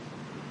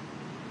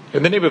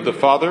In the name of the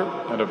Father,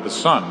 and of the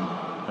Son,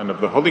 and of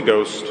the Holy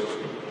Ghost.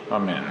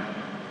 Amen.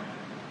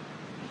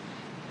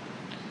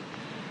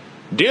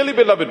 Dearly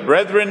beloved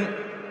brethren,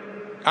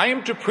 I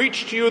am to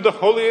preach to you the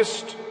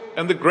holiest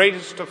and the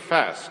greatest of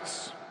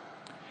fasts.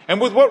 And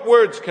with what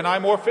words can I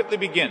more fitly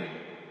begin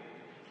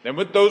than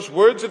with those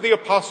words of the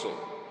apostle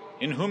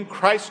in whom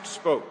Christ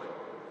spoke,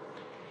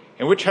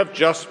 and which have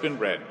just been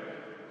read?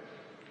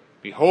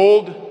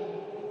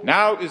 Behold,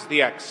 now is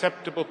the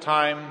acceptable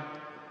time.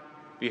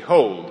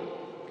 Behold,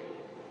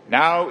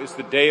 now is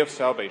the day of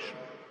salvation.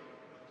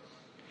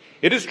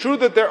 It is true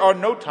that there are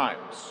no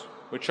times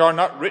which are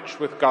not rich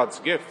with God's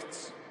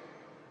gifts.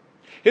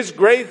 His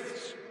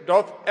grace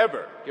doth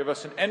ever give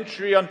us an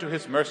entry unto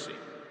his mercy.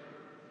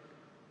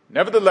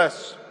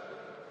 Nevertheless,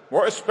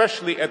 more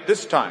especially at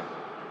this time,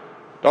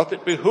 doth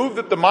it behoove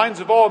that the minds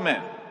of all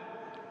men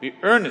be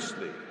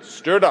earnestly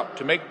stirred up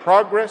to make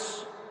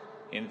progress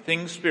in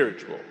things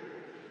spiritual,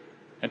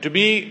 and to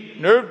be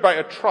nerved by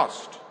a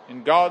trust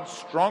in God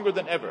stronger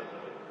than ever.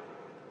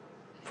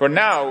 For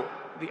now,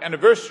 the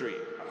anniversary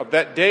of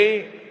that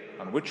day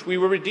on which we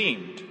were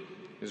redeemed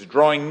is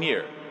drawing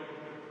near,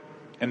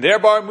 and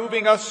thereby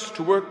moving us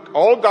to work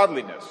all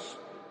godliness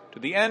to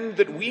the end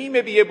that we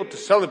may be able to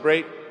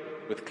celebrate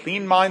with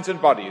clean minds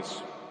and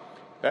bodies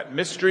that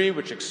mystery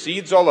which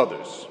exceeds all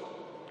others,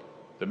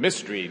 the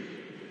mystery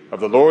of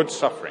the Lord's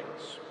sufferings.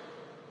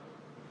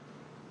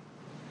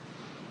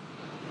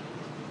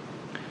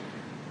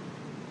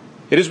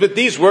 It is with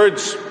these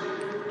words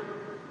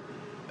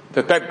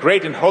that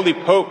great and holy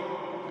Pope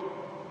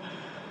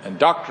and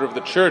Doctor of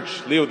the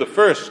Church, Leo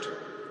I,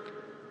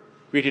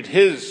 greeted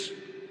his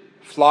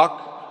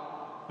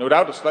flock, no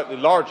doubt a slightly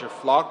larger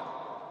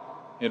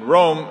flock, in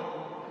Rome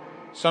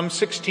some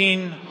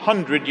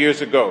 1600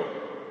 years ago.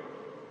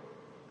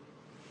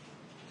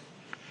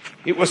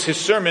 It was his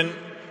sermon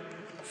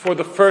for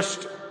the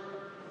first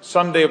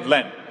Sunday of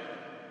Lent.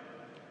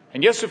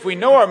 And yes, if we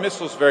know our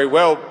missals very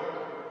well,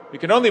 we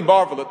can only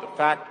marvel at the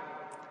fact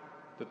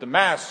that the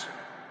Mass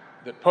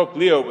that Pope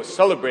Leo was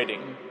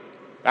celebrating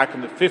back in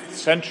the 5th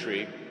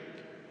century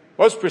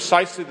was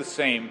precisely the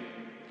same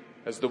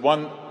as the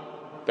one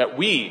that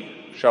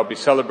we shall be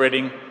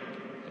celebrating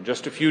in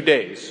just a few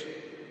days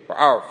for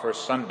our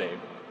first Sunday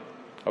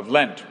of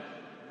Lent.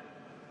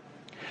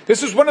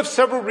 This is one of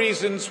several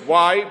reasons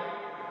why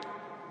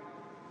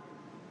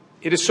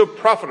it is so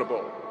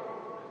profitable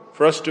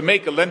for us to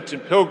make a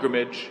Lenten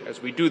pilgrimage,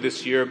 as we do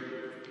this year,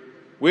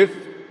 with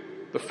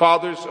the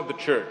Fathers of the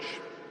Church.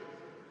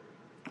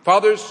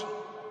 Fathers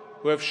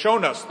who have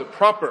shown us the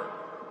proper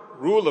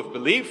rule of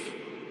belief,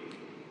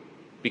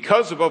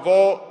 because above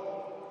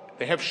all,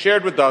 they have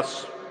shared with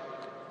us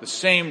the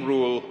same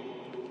rule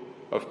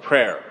of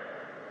prayer.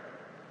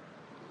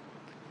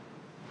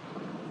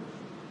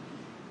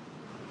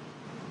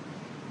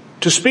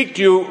 To speak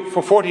to you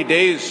for 40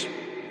 days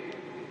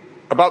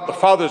about the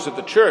Fathers of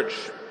the Church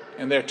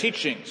and their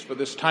teachings for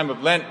this time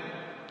of Lent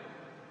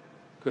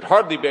could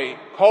hardly be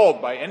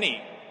called by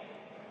any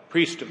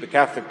priest of the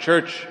Catholic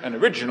Church an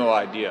original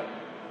idea.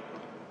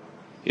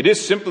 It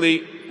is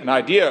simply an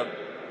idea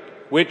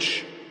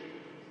which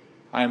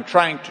I am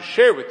trying to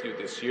share with you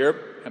this year,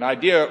 an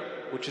idea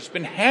which has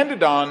been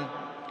handed on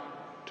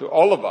to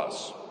all of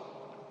us.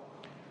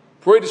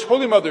 For it is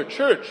Holy Mother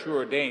Church who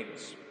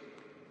ordains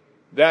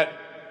that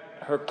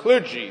her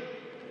clergy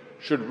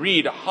should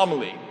read a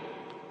homily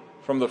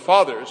from the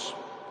Fathers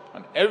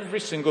on every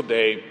single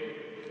day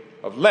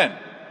of Lent.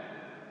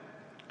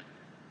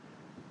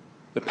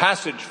 The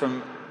passage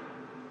from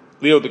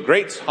Leo the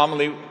Great's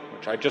homily,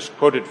 which I just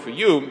quoted for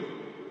you,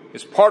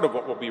 is part of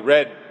what will be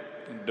read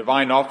in the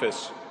Divine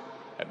Office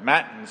at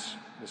Matins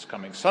this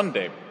coming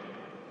Sunday.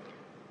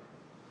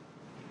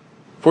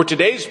 For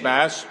today's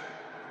Mass,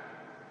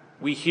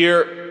 we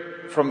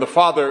hear from the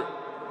Father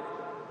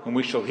whom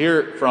we shall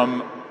hear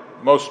from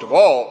most of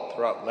all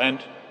throughout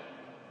Lent,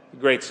 the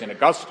great St.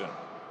 Augustine.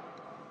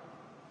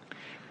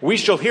 We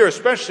shall hear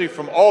especially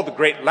from all the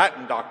great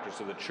Latin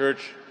doctors of the Church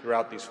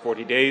throughout these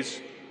 40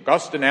 days,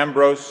 Augustine,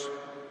 Ambrose,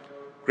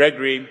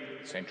 Gregory,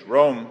 St.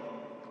 Jerome,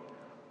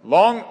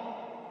 along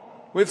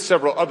with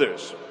several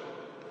others.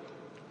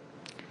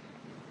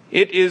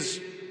 It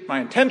is my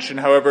intention,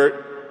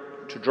 however,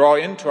 to draw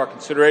into our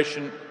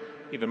consideration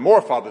even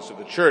more Fathers of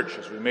the Church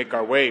as we make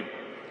our way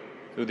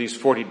through these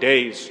 40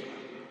 days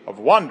of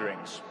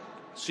wanderings,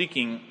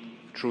 seeking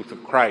the truth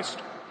of Christ.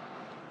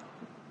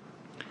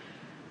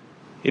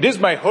 It is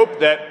my hope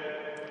that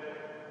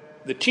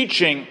the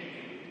teaching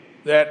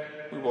that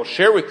we will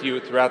share with you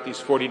throughout these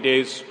 40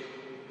 days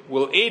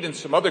will aid in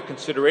some other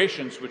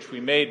considerations which we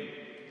made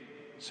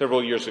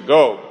several years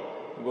ago.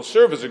 It will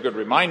serve as a good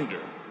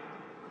reminder.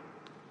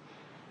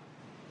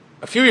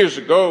 A few years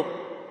ago,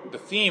 the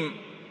theme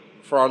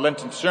for our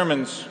Lenten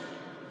sermons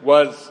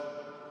was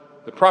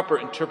the proper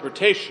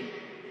interpretation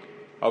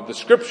of the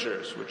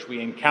Scriptures which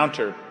we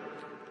encounter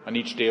on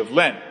each day of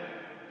Lent.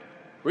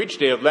 For each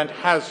day of Lent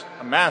has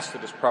a Mass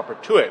that is proper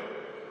to it,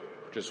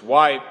 which is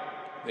why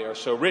they are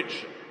so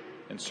rich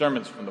in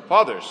sermons from the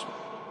Fathers.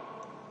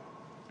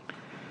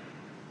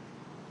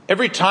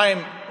 Every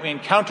time we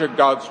encounter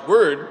God's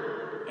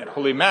Word at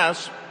Holy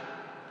Mass,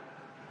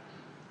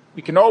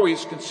 we can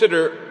always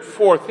consider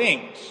four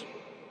things.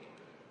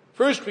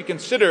 First, we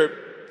consider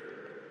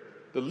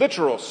the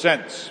literal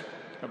sense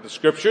of the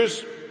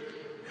Scriptures.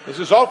 This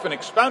is often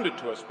expounded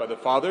to us by the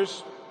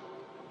Fathers.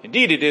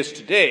 Indeed, it is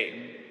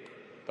today.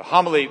 The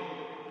homily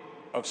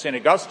of St.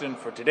 Augustine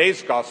for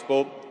today's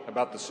Gospel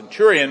about the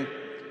centurion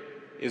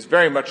is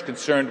very much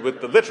concerned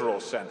with the literal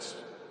sense.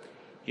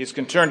 He is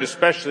concerned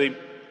especially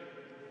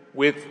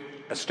with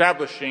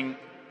establishing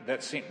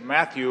that St.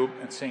 Matthew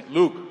and St.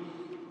 Luke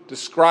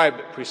describe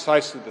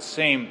precisely the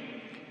same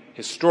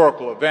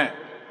historical event,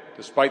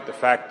 despite the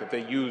fact that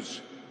they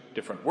use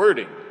different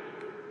wording.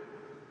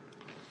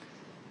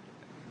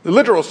 The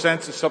literal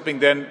sense is something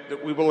then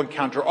that we will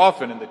encounter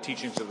often in the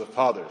teachings of the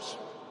Fathers.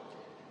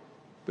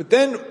 But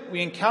then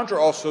we encounter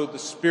also the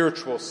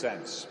spiritual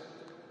sense.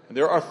 And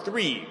there are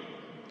three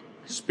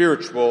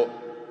spiritual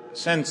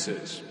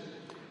senses: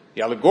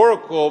 the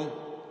allegorical,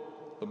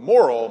 the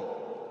moral,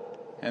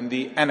 and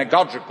the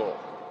anagogical.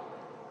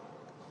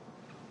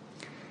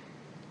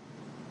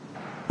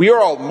 We are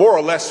all more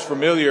or less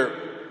familiar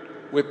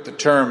with the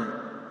term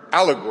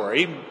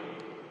allegory,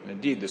 and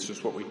indeed this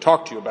is what we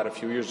talked to you about a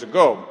few years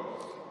ago.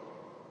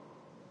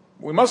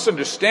 We must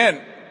understand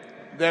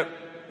that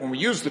when we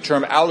use the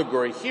term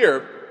allegory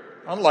here,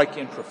 unlike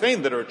in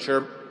profane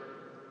literature,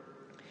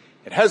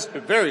 it has a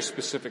very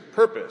specific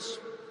purpose.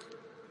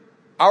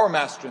 Our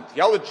master in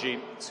theology,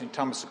 St.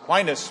 Thomas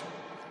Aquinas,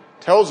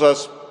 tells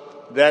us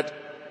that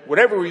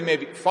whatever we may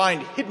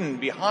find hidden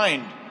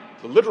behind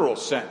the literal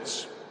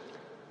sense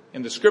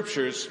in the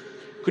Scriptures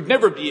could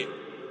never be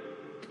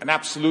an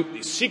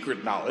absolutely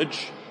secret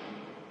knowledge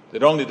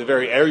that only the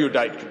very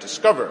erudite could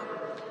discover.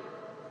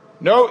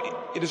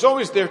 No, it is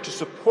always there to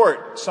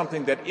support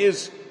something that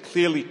is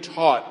clearly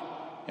taught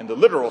in the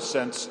literal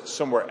sense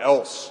somewhere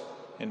else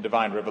in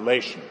divine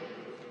revelation.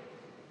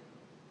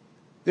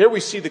 There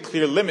we see the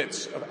clear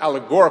limits of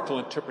allegorical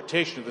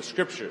interpretation of the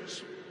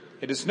Scriptures.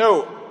 It is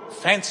no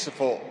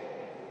fanciful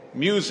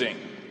musing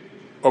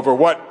over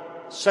what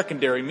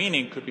secondary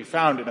meaning could be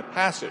found in a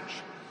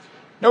passage.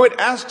 No, it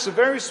asks a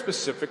very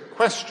specific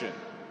question.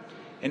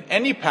 In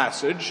any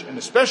passage, and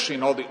especially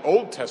in all the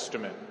Old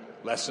Testament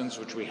lessons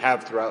which we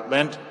have throughout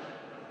Lent,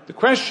 the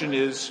question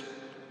is,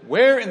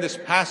 where in this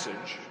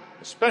passage,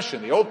 especially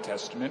in the Old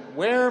Testament,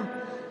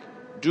 where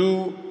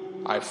do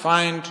I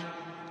find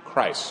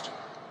Christ?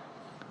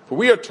 For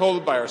we are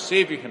told by our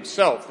Savior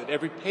himself that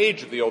every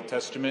page of the Old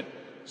Testament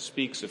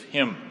speaks of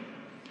him.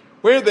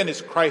 Where then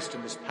is Christ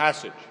in this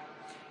passage?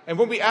 And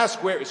when we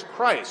ask where is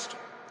Christ,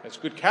 as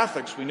good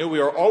Catholics, we know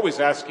we are always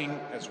asking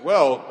as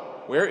well,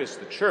 where is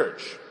the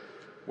Church?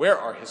 Where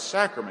are his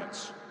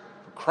sacraments?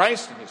 For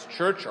Christ and his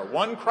Church are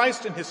one.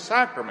 Christ and his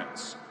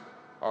sacraments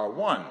are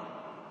one.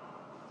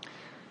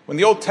 When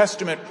the Old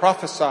Testament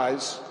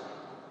prophesies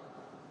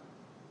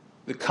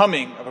the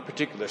coming of a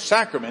particular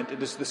sacrament,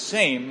 it is the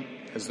same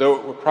as though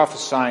it were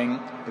prophesying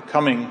the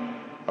coming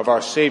of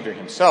our Savior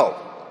himself.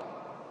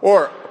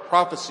 Or a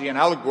prophecy, an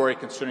allegory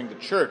concerning the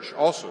Church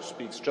also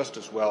speaks just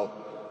as well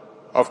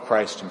of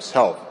Christ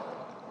himself.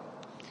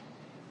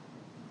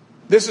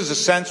 This is a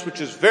sense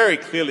which is very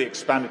clearly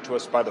expounded to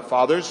us by the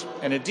Fathers,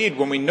 and indeed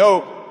when we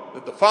know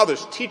that the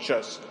Fathers teach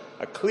us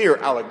a clear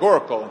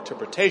allegorical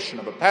interpretation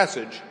of a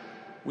passage,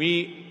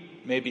 we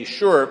may be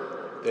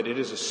sure that it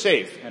is a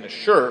safe and a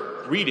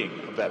sure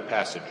reading of that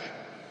passage.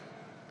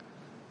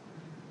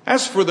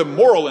 As for the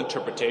moral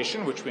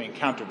interpretation, which we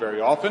encounter very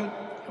often,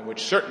 and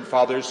which certain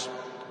Fathers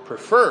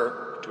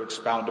prefer to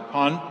expound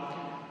upon,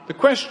 the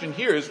question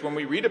here is, when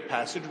we read a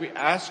passage, we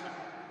ask,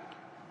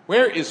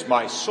 where is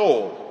my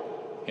soul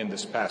in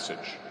this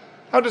passage?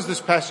 How does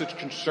this passage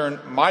concern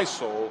my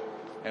soul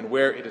and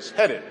where it is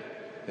headed,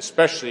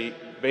 especially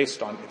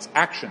based on its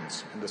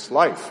actions in this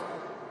life?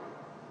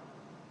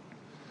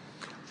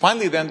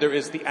 Finally, then, there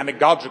is the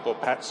anagogical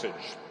passage,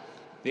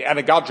 the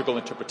anagogical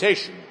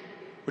interpretation,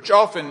 which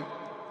often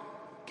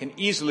can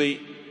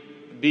easily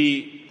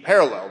be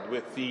paralleled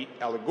with the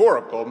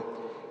allegorical.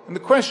 And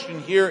the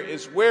question here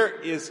is, where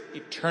is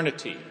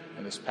eternity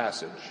in this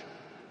passage?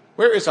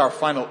 Where is our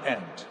final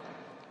end,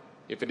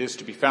 if it is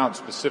to be found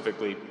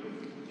specifically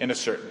in a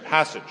certain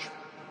passage?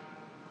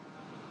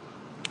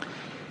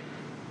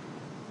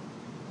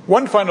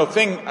 One final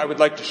thing I would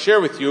like to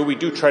share with you. We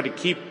do try to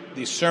keep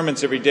these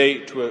sermons every day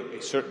to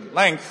a certain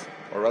length,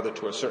 or rather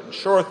to a certain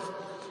short.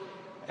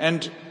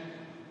 And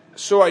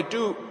so I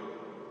do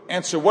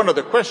answer one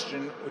other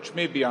question which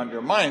may be on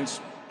your minds.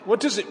 What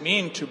does it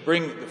mean to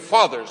bring the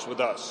Fathers with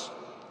us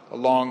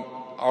along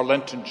our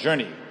Lenten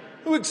journey?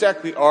 Who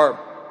exactly are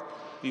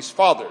these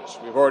Fathers?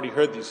 We've already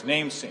heard these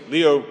names: St.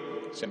 Leo,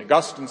 St.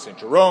 Augustine, St.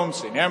 Jerome,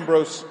 St.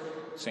 Ambrose,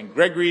 St.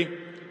 Gregory.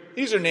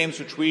 These are names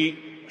which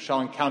we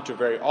shall encounter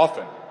very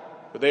often,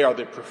 for they are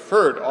the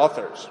preferred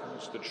authors,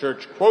 which the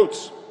Church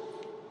quotes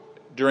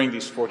during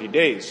these 40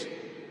 days.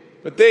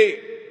 But they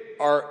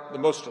are the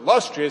most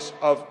illustrious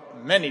of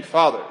many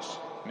Fathers.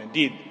 And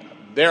indeed,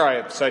 there I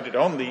have cited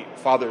only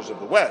Fathers of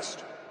the West,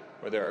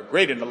 where there are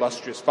great and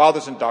illustrious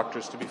Fathers and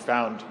Doctors to be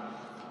found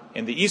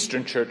in the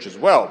Eastern Church as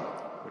well,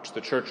 which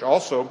the Church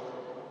also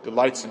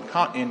delights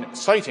in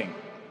citing.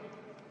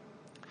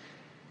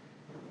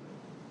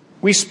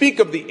 We speak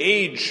of the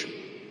age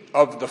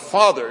of the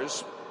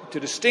Fathers to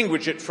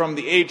distinguish it from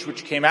the age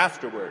which came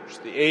afterwards,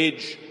 the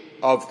age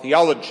of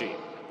theology.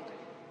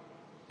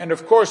 And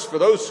of course, for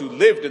those who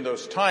lived in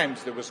those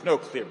times, there was no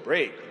clear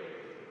break.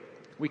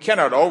 We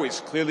cannot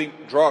always clearly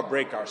draw a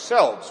break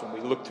ourselves when we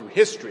look through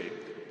history.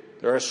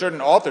 There are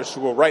certain authors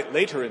who will write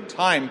later in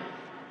time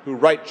who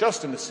write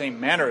just in the same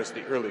manner as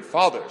the early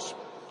Fathers,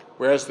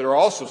 whereas there are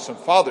also some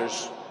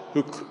Fathers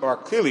who are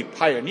clearly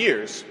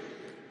pioneers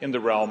in the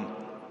realm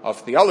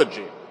of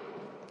theology.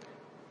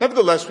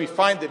 Nevertheless, we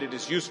find that it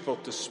is useful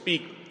to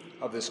speak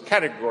of this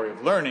category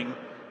of learning,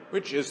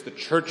 which is the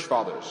Church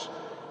Fathers,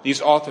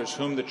 these authors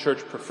whom the Church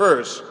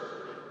prefers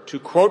to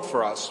quote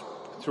for us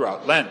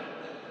throughout Lent.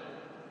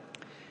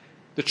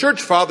 The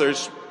Church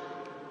Fathers,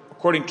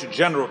 according to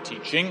general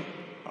teaching,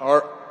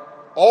 are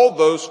all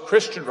those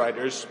Christian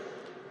writers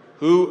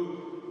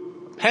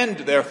who penned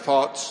their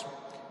thoughts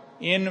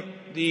in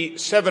the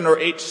 7 or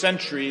 8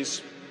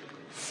 centuries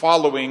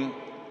following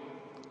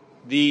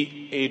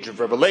the age of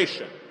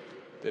revelation.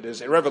 That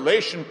is, a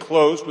revelation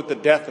closed with the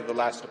death of the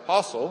last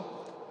apostle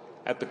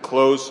at the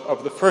close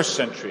of the 1st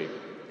century.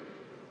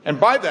 And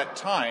by that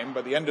time,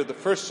 by the end of the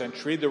 1st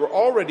century, there were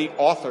already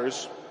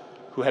authors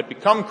who had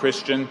become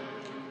Christian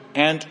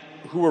and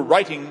who were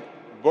writing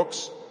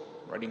books,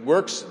 writing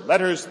works and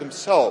letters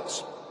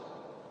themselves.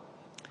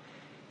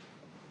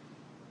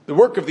 The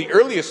work of the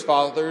earliest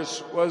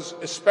Fathers was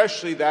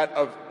especially that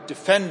of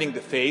defending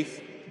the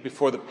faith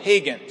before the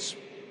pagans,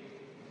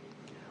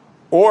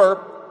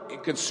 or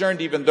it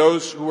concerned even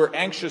those who were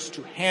anxious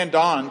to hand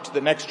on to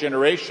the next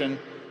generation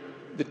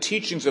the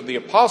teachings of the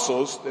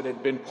apostles that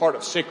had been part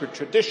of sacred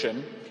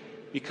tradition,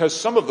 because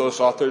some of those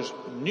authors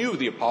knew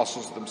the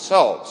apostles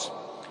themselves.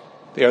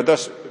 They are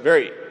thus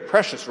very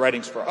precious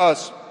writings for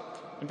us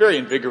and very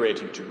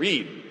invigorating to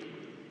read.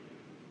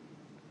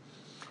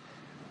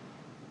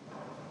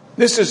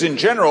 This is in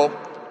general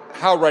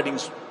how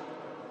writings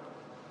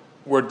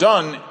were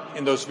done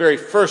in those very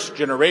first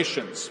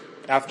generations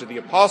after the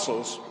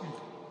apostles,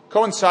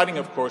 coinciding,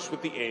 of course,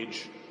 with the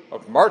age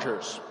of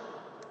martyrs.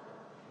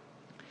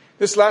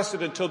 This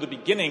lasted until the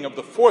beginning of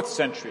the 4th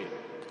century.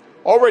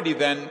 Already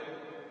then,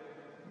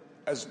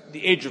 as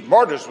the age of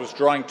martyrs was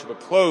drawing to a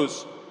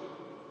close,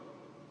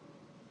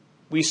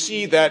 we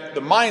see that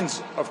the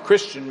minds of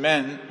Christian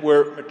men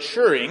were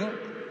maturing,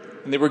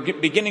 and they were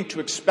beginning to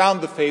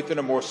expound the faith in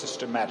a more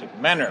systematic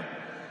manner.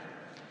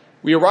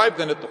 We arrived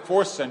then at the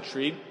 4th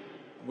century,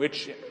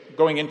 which,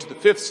 going into the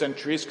 5th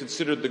century, is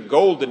considered the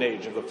golden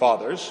age of the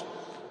Fathers,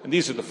 and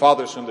these are the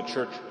Fathers whom the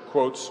Church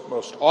quotes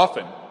most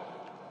often,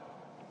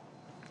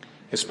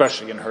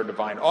 especially in her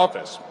divine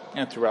office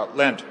and throughout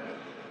Lent.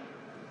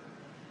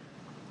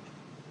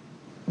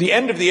 The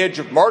end of the age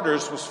of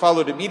martyrs was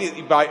followed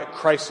immediately by a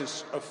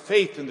crisis of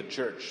faith in the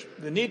Church.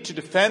 The need to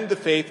defend the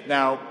faith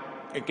now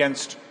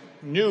against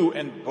new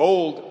and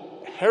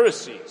bold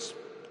heresies.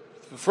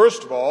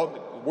 First of all,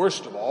 the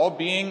worst of all,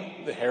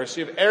 being the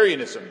heresy of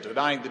Arianism,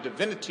 denying the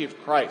divinity of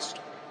Christ.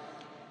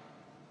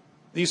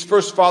 These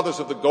first Fathers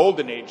of the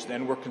Golden Age,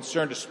 then, were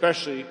concerned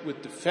especially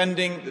with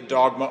defending the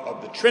dogma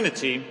of the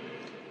Trinity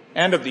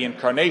and of the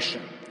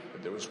Incarnation,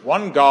 that there was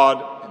one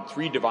God and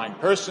 3 divine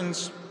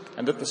persons,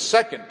 and that the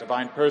second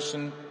divine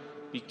person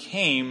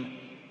became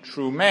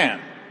true man.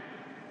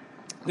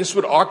 This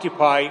would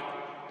occupy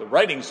the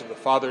writings of the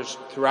Fathers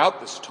throughout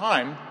this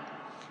time,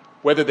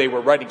 whether they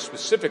were writing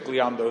specifically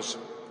on those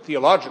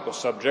theological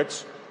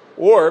subjects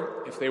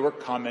or if they were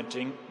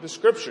commenting the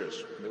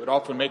Scriptures. They would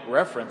often make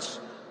reference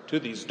to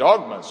these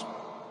dogmas.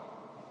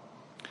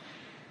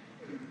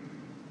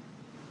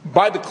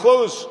 By the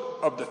close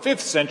of the 5th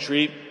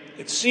century,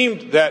 it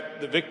seemed that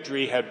the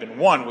victory had been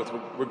won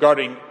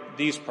regarding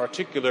these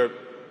particular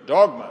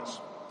dogmas.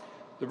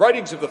 The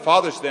writings of the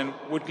Fathers then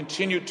would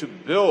continue to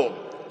build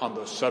on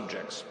those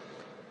subjects,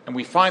 and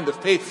we find the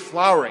faith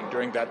flowering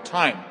during that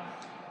time,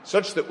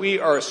 such that we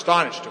are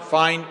astonished to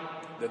find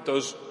that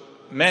those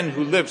men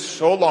who lived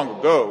so long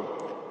ago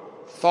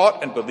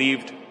thought and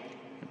believed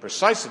in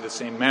precisely the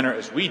same manner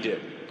as we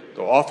did,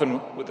 though often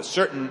with a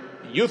certain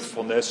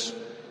youthfulness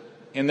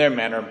in their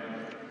manner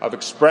of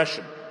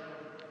expression.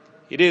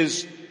 It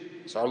is,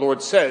 as our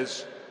Lord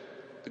says,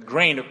 the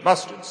grain of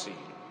mustard seed.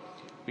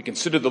 We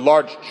consider the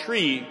large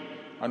tree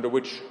under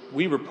which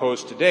we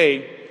repose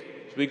today.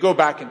 As we go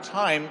back in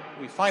time,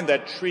 we find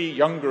that tree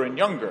younger and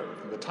younger.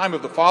 In the time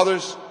of the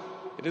Fathers,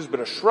 it is but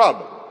a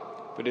shrub,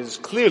 but it is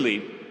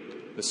clearly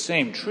the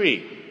same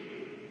tree.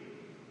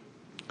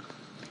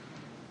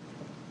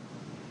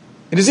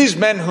 It is these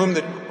men whom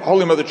the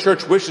Holy Mother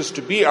Church wishes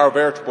to be our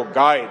veritable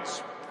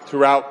guides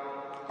throughout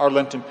our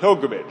Lenten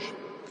pilgrimage.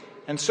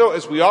 And so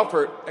as we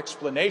offer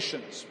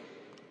explanations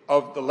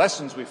of the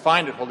lessons we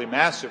find at Holy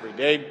Mass every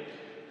day,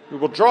 we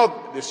will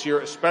draw this year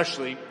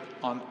especially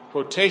on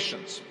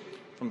quotations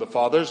from the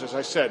Fathers, as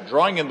I said,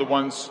 drawing in the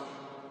ones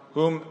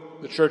whom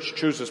the Church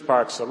chooses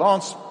par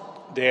excellence,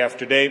 day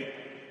after day,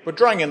 but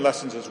drawing in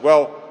lessons as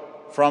well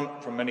from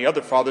many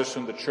other fathers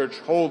whom the Church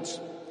holds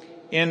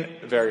in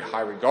very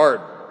high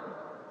regard.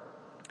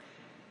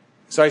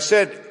 As I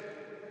said,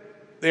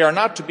 they are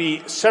not to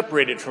be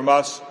separated from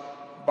us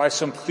by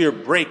some clear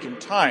break in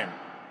time,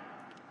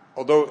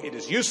 although it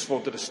is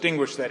useful to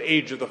distinguish that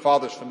age of the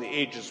fathers from the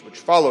ages which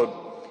followed.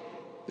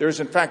 There is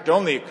in fact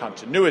only a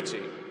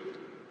continuity.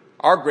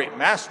 Our great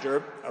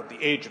master of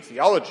the age of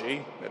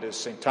theology, that is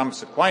St.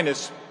 Thomas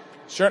Aquinas,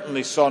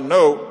 certainly saw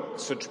no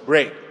such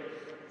break.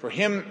 For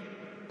him,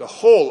 the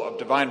whole of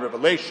divine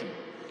revelation,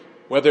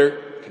 whether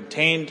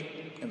contained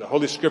in the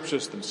Holy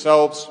Scriptures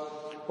themselves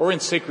or in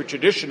sacred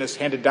tradition as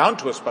handed down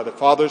to us by the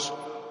fathers,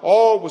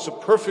 all was a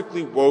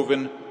perfectly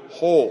woven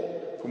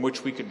whole from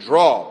which we could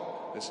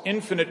draw this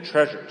infinite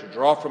treasure, to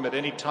draw from at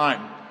any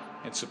time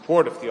in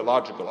support of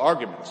theological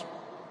arguments.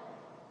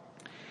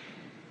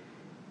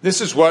 This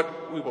is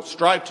what we will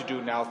strive to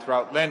do now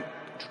throughout Lent,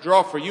 to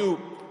draw for you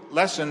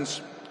lessons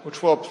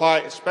which will apply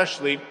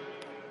especially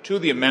to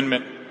the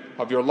amendment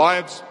of your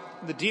lives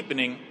and the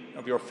deepening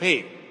of your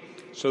faith,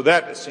 so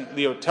that, as St.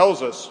 Leo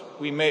tells us,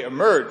 we may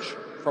emerge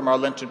from our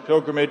Lenten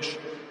pilgrimage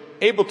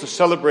able to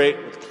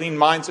celebrate with clean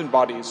minds and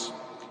bodies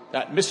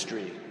that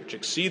mystery which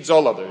exceeds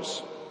all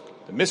others,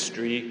 the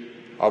mystery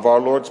of our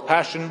Lord's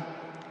passion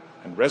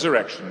and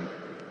resurrection.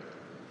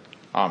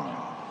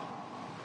 Amen.